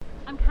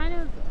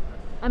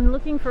I'm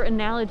looking for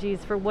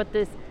analogies for what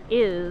this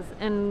is,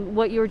 and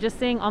what you were just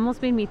saying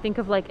almost made me think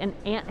of like an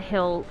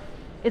anthill.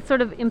 It's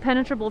sort of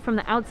impenetrable from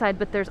the outside,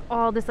 but there's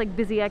all this like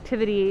busy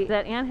activity.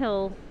 That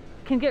anthill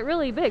can get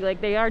really big,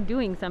 like they are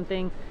doing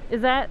something.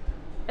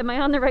 Am I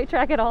on the right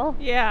track at all?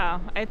 Yeah,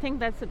 I think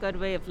that's a good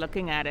way of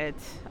looking at it.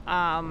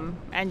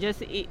 And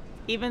just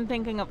even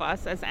thinking of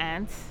us as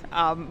ants,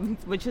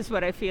 which is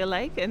what I feel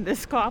like in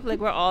this COP, like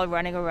we're all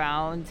running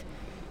around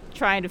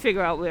trying to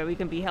figure out where we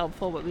can be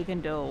helpful, what we can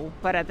do.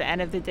 But at the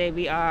end of the day,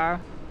 we are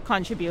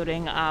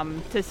contributing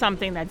to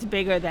something that's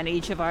bigger than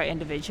each of our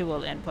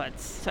individual inputs.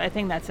 So I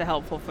think that's a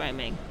helpful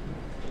framing.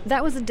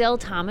 That was Adele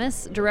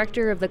Thomas,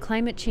 director of the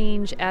Climate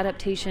Change,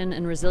 Adaptation,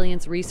 and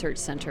Resilience Research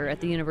Center at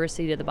the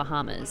University of the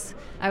Bahamas.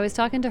 I was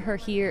talking to her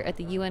here at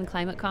the UN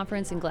Climate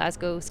Conference in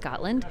Glasgow,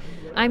 Scotland.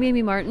 I'm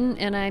Amy Martin,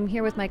 and I'm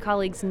here with my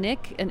colleagues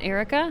Nick and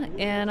Erica,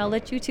 and I'll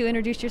let you two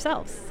introduce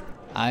yourselves.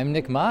 I'm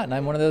Nick Mott, and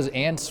I'm one of those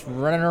ants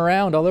running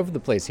around all over the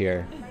place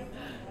here.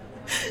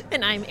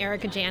 And I'm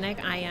Erica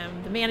Janik. I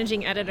am the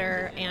managing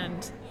editor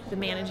and the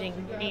managing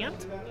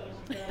ant.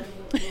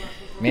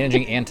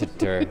 Managing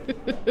antitor.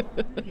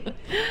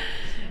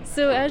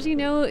 So as you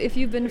know, if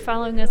you've been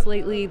following us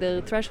lately,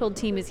 the Threshold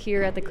team is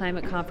here at the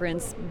climate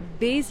conference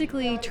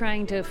basically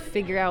trying to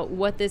figure out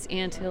what this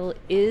anthill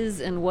is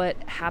and what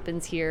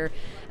happens here.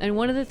 And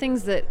one of the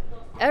things that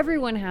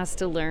everyone has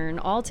to learn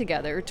all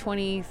together,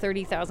 20,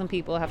 30,000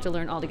 people have to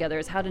learn all together,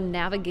 is how to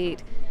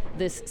navigate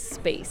this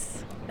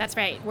space. That's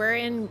right. We're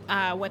in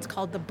what's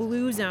called the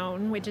Blue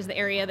Zone, which is the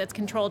area that's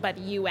controlled by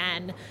the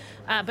UN.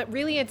 But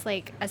really it's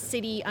like a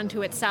city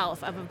unto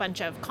itself of a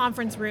bunch of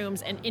conference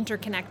rooms and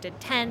interconnected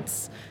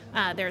tents.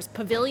 There's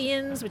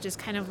pavilions, which is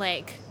kind of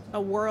like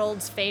a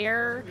world's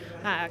fair.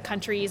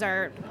 Countries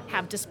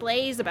have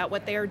displays about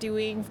what they're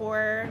doing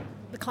for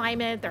the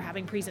climate. They're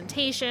having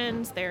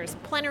presentations. There's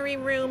plenary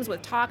rooms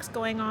with talks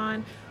going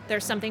on.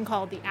 There's something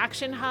called the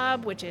Action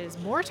Hub, which is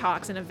more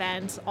talks and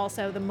events,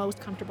 also the most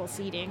comfortable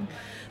seating.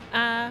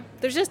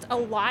 There's just a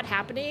lot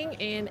happening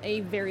in a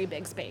very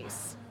big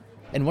space.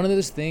 And one of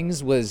those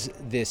things was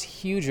this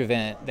huge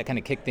event that kind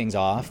of kicked things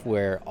off,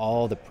 where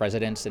all the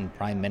presidents and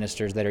prime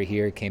ministers that are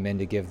here came in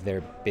to give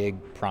their big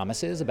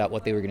promises about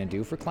what they were going to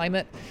do for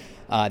climate.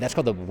 That's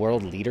called the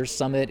World Leaders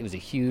Summit. It was a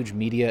huge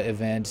media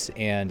event,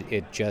 and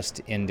it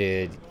just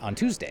ended on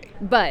Tuesday.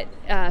 But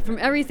from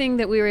everything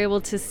that we were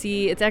able to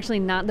see, it's actually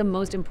not the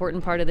most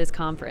important part of this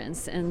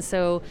conference. And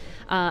so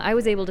I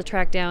was able to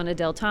track down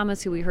Adele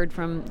Thomas, who we heard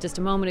from just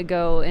a moment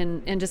ago,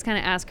 and just kind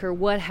of ask her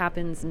what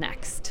happens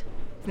next.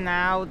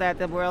 Now that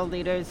the world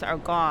leaders are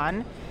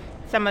gone,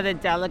 some of the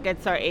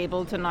delegates are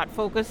able to not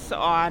focus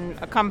on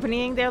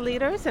accompanying their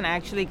leaders and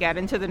actually get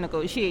into the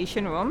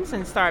negotiation rooms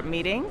and start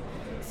meeting.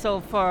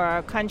 So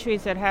for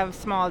countries that have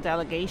small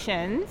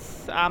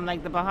delegations,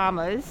 like the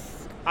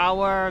Bahamas,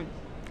 our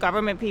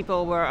government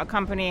people were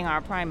accompanying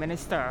our Prime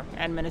Minister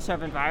and Minister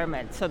of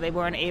Environment, so they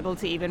weren't able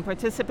to even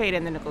participate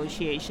in the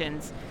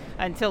negotiations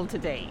until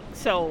today.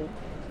 So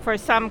for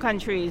some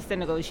countries, the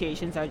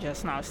negotiations are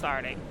just now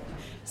starting.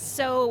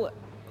 So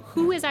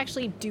who is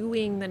actually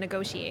doing the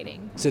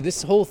negotiating? So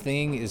this whole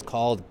thing is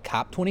called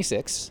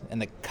COP26,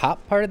 and the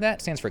COP part of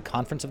that stands for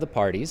Conference of the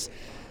Parties.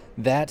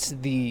 That's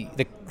the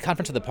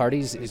Conference of the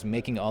Parties is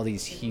making all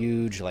these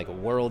huge, like,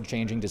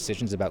 world-changing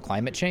decisions about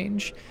climate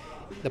change.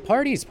 The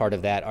parties part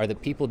of that are the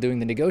people doing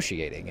the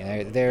negotiating.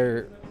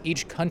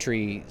 Each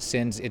country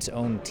sends its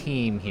own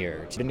team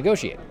here to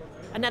negotiate.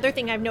 Another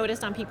thing I've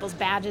noticed on people's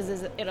badges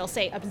is it'll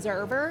say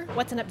observer.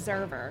 What's an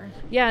observer?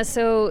 Yeah,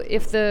 so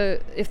if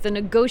the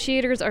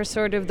negotiators are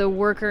sort of the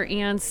worker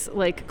ants,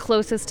 like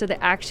closest to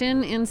the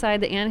action inside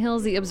the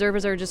anthills, the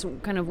observers are just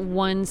kind of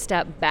one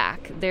step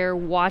back. They're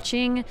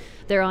watching,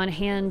 they're on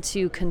hand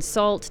to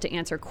consult, to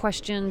answer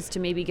questions, to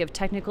maybe give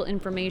technical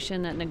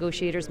information that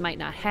negotiators might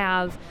not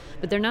have,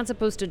 but they're not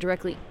supposed to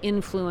directly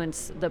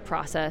influence the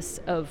process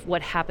of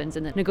what happens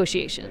in the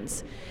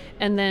negotiations.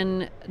 And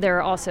then there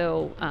are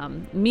also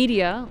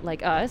media,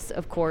 like us,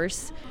 of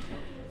course.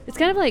 It's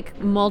kind of like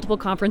multiple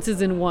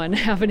conferences in one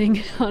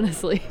happening,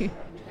 honestly.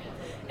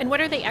 And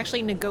what are they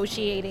actually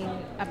negotiating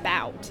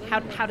about?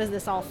 How does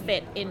this all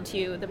fit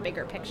into the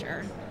bigger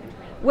picture?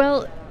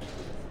 Well,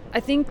 I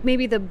think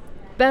maybe the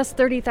best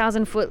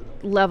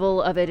 30,000-foot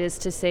level of it is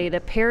to say the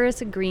Paris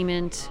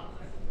Agreement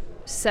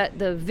set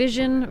the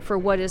vision for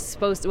what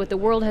the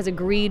world has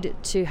agreed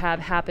to have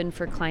happen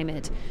for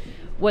climate.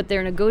 What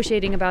they're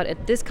negotiating about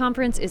at this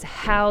conference is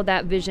how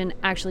that vision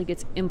actually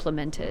gets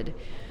implemented.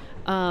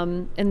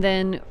 And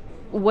then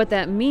what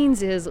that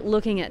means is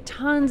looking at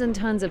tons and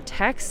tons of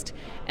text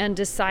and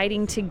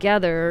deciding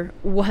together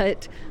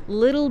what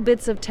little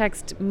bits of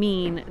text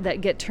mean that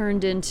get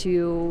turned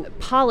into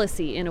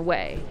policy in a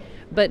way.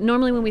 But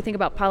normally when we think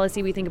about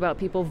policy, we think about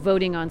people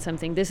voting on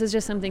something. This is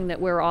just something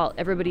that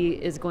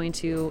everybody is going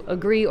to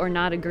agree or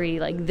not agree,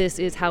 like this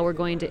is how we're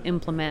going to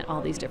implement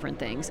all these different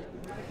things.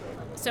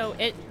 So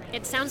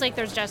it sounds like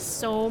there's just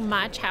so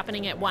much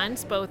happening at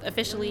once, both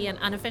officially and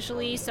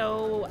unofficially.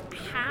 So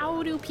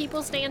how do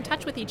people stay in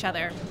touch with each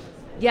other?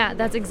 Yeah,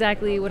 that's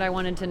exactly what I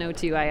wanted to know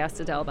too. I asked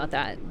Adele about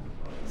that.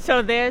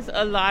 So there's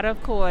a lot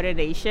of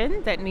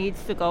coordination that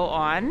needs to go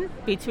on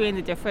between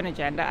the different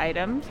agenda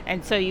items.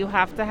 And so you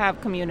have to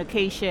have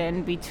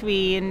communication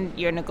between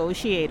your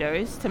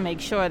negotiators to make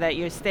sure that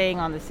you're staying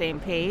on the same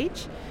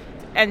page.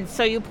 And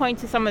so you point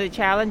to some of the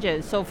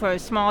challenges. So for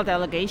small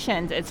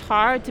delegations, it's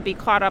hard to be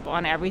caught up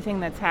on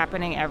everything that's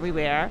happening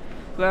everywhere,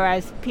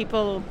 whereas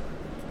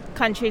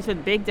countries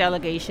with big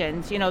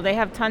delegations, they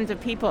have tons of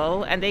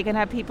people, and they can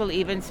have people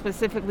even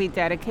specifically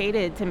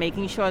dedicated to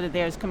making sure that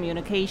there's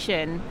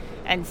communication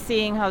and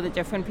seeing how the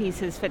different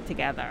pieces fit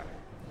together.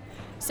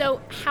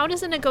 So how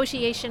does a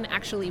negotiation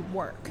actually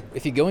work?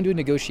 If you go into a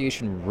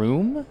negotiation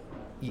room,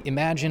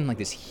 imagine like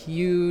this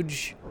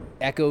huge,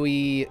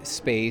 echoey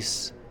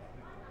space.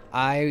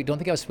 I don't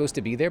think I was supposed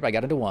to be there, but I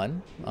got into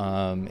one.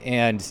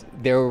 And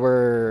there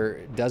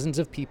were dozens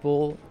of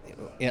people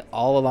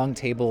all along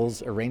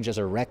tables arranged as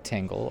a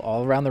rectangle,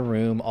 all around the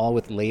room, all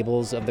with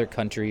labels of their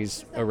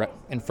countries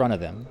in front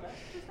of them.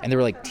 And there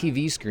were like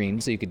TV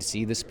screens so you could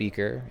see the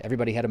speaker.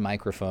 Everybody had a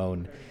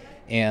microphone.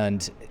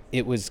 And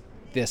it was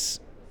this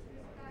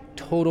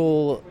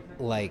total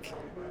like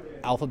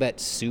alphabet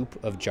soup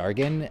of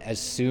jargon. As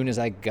soon as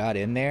I got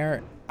in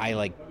there,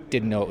 I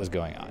didn't know what was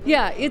going on.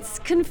 Yeah, it's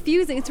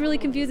confusing. It's really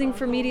confusing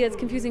for media. It's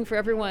confusing for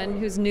everyone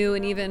who's new,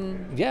 and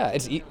even... Yeah,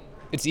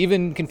 it's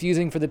even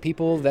confusing for the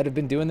people that have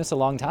been doing this a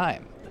long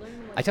time.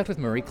 I talked with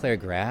Marie-Claire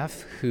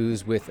Graff,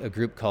 who's with a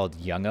group called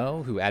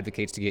Youngo, who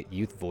advocates to get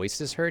youth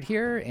voices heard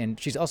here, and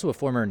she's also a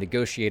former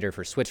negotiator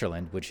for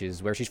Switzerland, which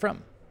is where she's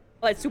from.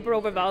 Well, it's super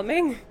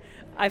overwhelming,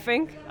 I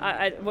think.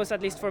 It was,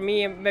 at least for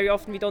me, very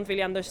often we don't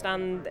really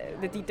understand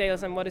the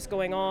details and what is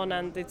going on,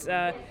 and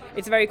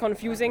it's very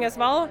confusing as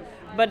well.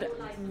 But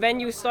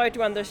when you start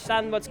to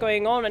understand what's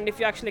going on, and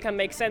if you actually can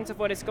make sense of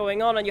what is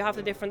going on, and you have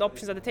the different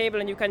options at the table,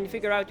 and you can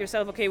figure out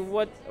yourself, okay,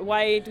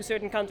 why do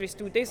certain countries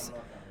do this?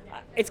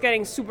 It's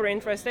getting super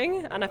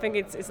interesting, and I think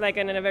it's like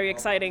in a very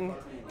exciting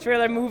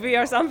thriller movie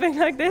or something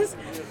like this.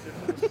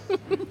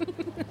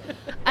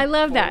 I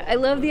love that. I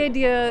love the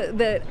idea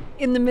that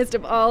in the midst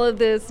of all of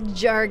this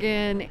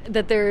jargon,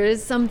 that there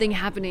is something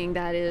happening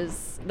that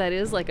is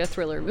like a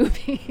thriller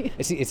movie.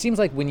 It seems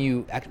like when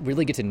you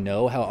really get to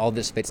know how all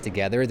this fits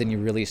together, then you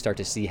really start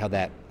to see how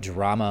that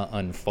drama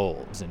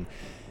unfolds. And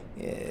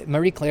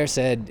Marie-Claire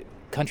said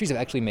countries have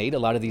actually made a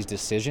lot of these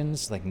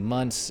decisions like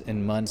months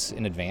and months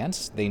in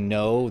advance. They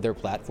know their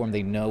platform,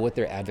 they know what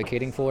they're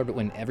advocating for, but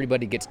when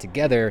everybody gets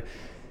together,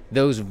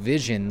 those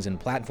visions and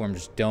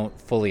platforms don't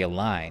fully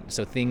align.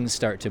 So things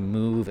start to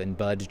move and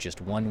budge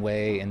just one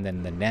way and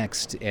then the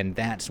next, and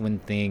that's when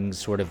things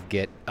sort of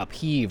get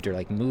upheaved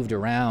or moved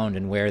around,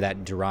 and where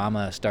that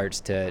drama starts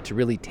to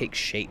really take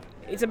shape.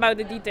 It's about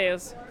the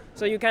details.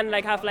 So you can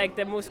have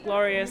the most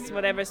glorious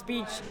whatever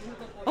speech.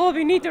 Oh,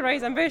 we need to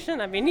raise ambition,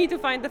 and we need to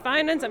find the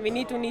finance, and we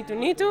need to.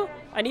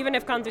 And even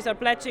if countries are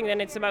pledging,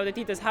 then it's about the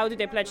details. How do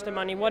they pledge the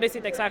money? What is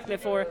it exactly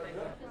for?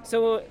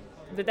 So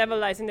the devil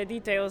lies in the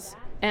details.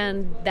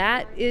 And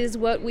that is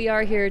what we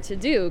are here to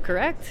do,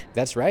 correct?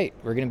 That's right.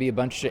 We're going to be a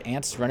bunch of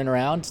ants running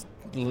around.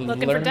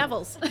 Looking for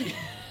devils.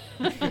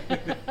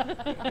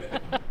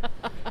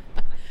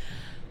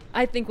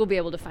 I think we'll be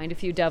able to find a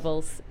few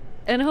devils.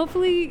 And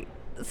hopefully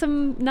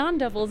some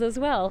non-devils as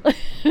well.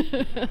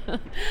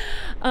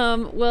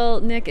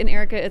 Well, Nick and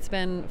Erica, it's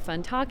been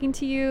fun talking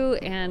to you,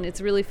 and it's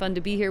really fun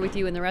to be here with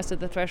you and the rest of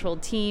the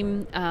Threshold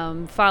team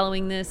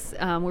following this.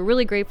 We're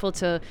really grateful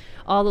to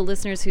all the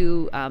listeners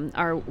who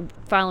are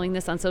following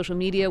this on social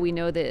media. We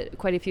know that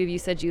quite a few of you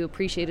said you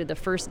appreciated the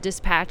first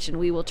dispatch, and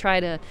we will try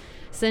to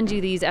send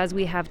you these as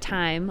we have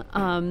time.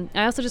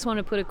 I also just want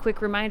to put a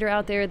quick reminder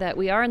out there that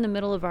we are in the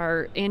middle of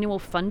our annual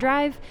fund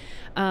drive.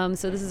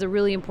 So this is a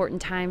really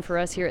important time for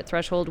us here at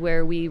Threshold,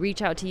 where we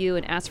reach out to you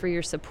and ask for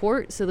your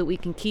support so that we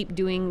can keep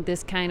doing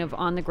this kind of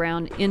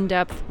on-the-ground,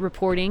 in-depth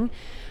reporting.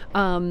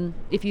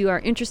 If you are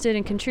interested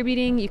in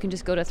contributing, you can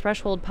just go to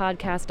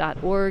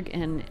thresholdpodcast.org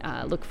and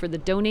look for the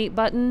donate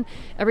button.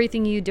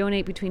 Everything you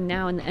donate between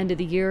now and the end of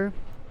the year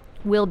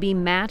will be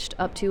matched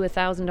up to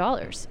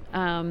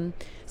 $1,000.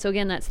 So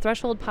again, that's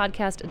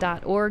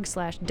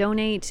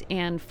thresholdpodcast.org/donate,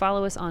 and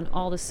follow us on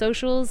all the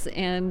socials.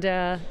 And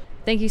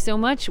thank you so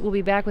much. We'll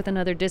be back with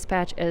another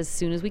dispatch as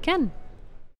soon as we can.